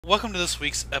Welcome to this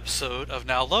week's episode of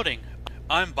Now Loading.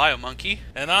 I'm BioMonkey.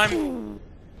 And I'm...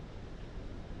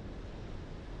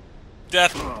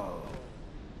 Death.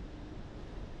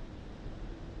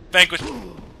 Vanquish.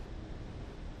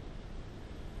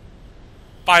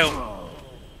 Bio.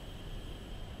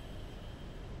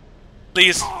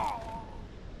 Please.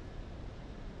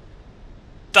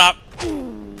 Stop.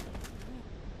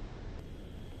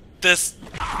 This.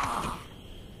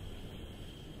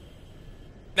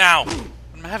 Now.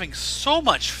 I'm having so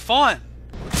much fun.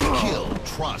 Kill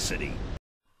atrocity.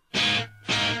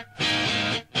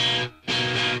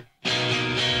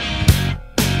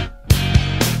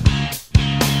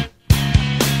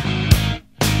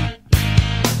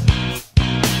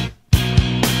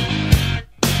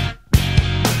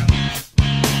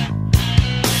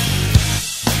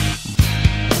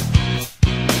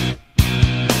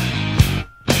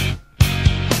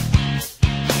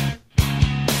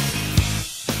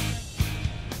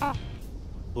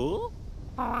 Who?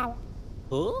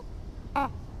 Who?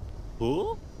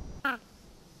 Who?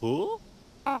 Who?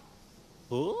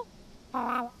 Who?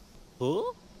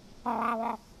 Who?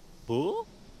 Who?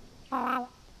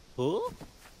 Who?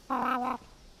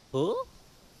 Who?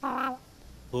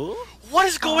 Who? What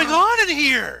is going on in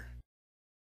here?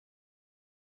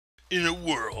 In a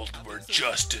world where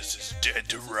justice is dead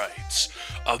to rights,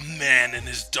 a man and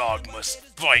his dog must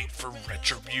fight for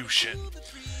retribution.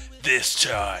 This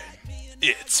time,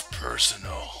 it's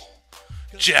personal.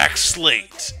 Jack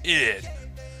Slate in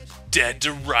Dead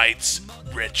to Rights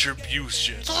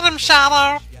Retribution. Let him,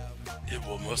 Shadow. It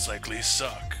will most likely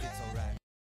suck.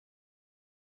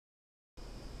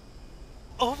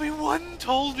 Obi-Wan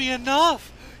told me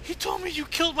enough. He told me you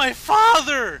killed my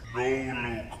father. No,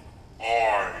 Luke.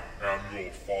 I am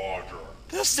your father.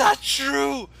 That's not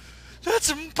true. That's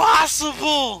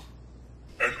impossible.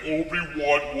 And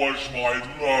Obi-Wan was my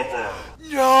lover.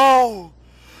 No.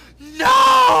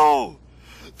 No.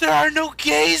 There are no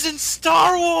gays in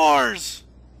Star Wars.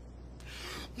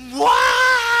 Wow.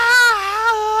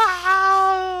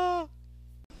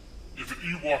 If an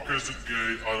Ewok isn't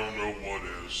gay, I don't know what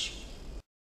is.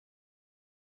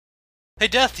 Hey,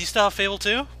 Death, do you still have Fable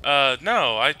 2?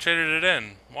 No, I traded it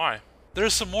in. Why?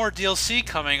 There's some more DLC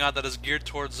coming out that is geared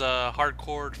towards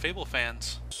hardcore Fable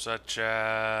fans. Such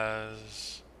as...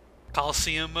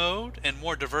 Coliseum mode, and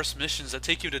more diverse missions that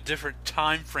take you to different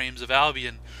time frames of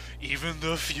Albion, even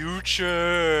the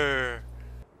future.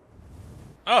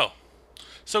 Oh.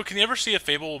 So can you ever see if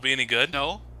Fable will be any good?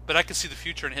 No, but I can see the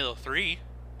future in Halo 3.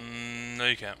 No,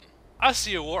 you can't. I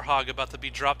see a warthog about to be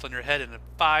dropped on your head in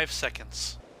 5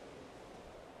 seconds.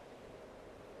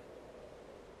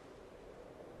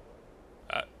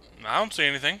 I don't see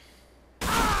anything.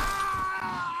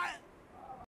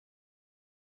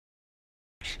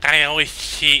 I always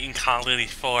cheat in Call of Duty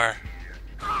 4.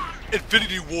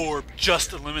 Infinity Warp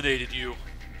just eliminated you.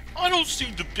 I don't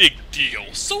see the big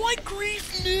deal, so I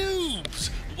grief noobs.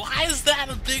 Why is that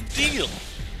a big deal?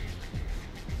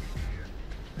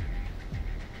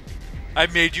 I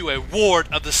made you a ward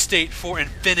of the state for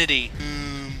infinity.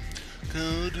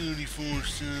 Call of Duty 4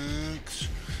 sucks.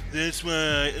 That's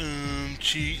why I,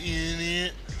 cheat in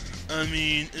it. I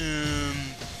mean,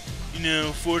 you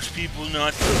know, force people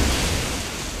not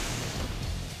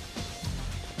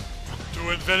To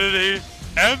infinity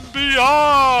and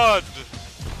beyond!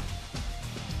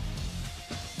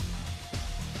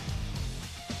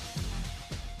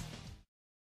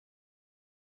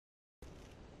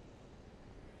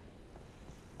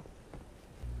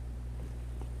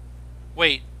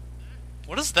 Wait,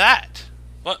 what is that?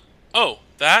 What? Oh,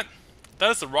 that? That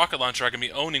is the rocket launcher I can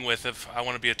be owning with if I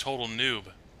want to be a total noob.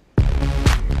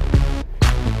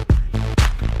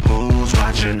 Who's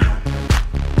watching?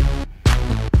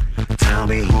 Tell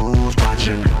me who's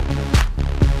watching?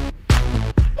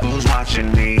 Who's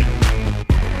watching me?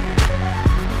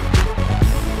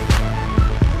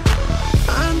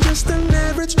 I'm just an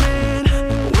average man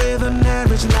with an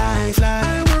average life.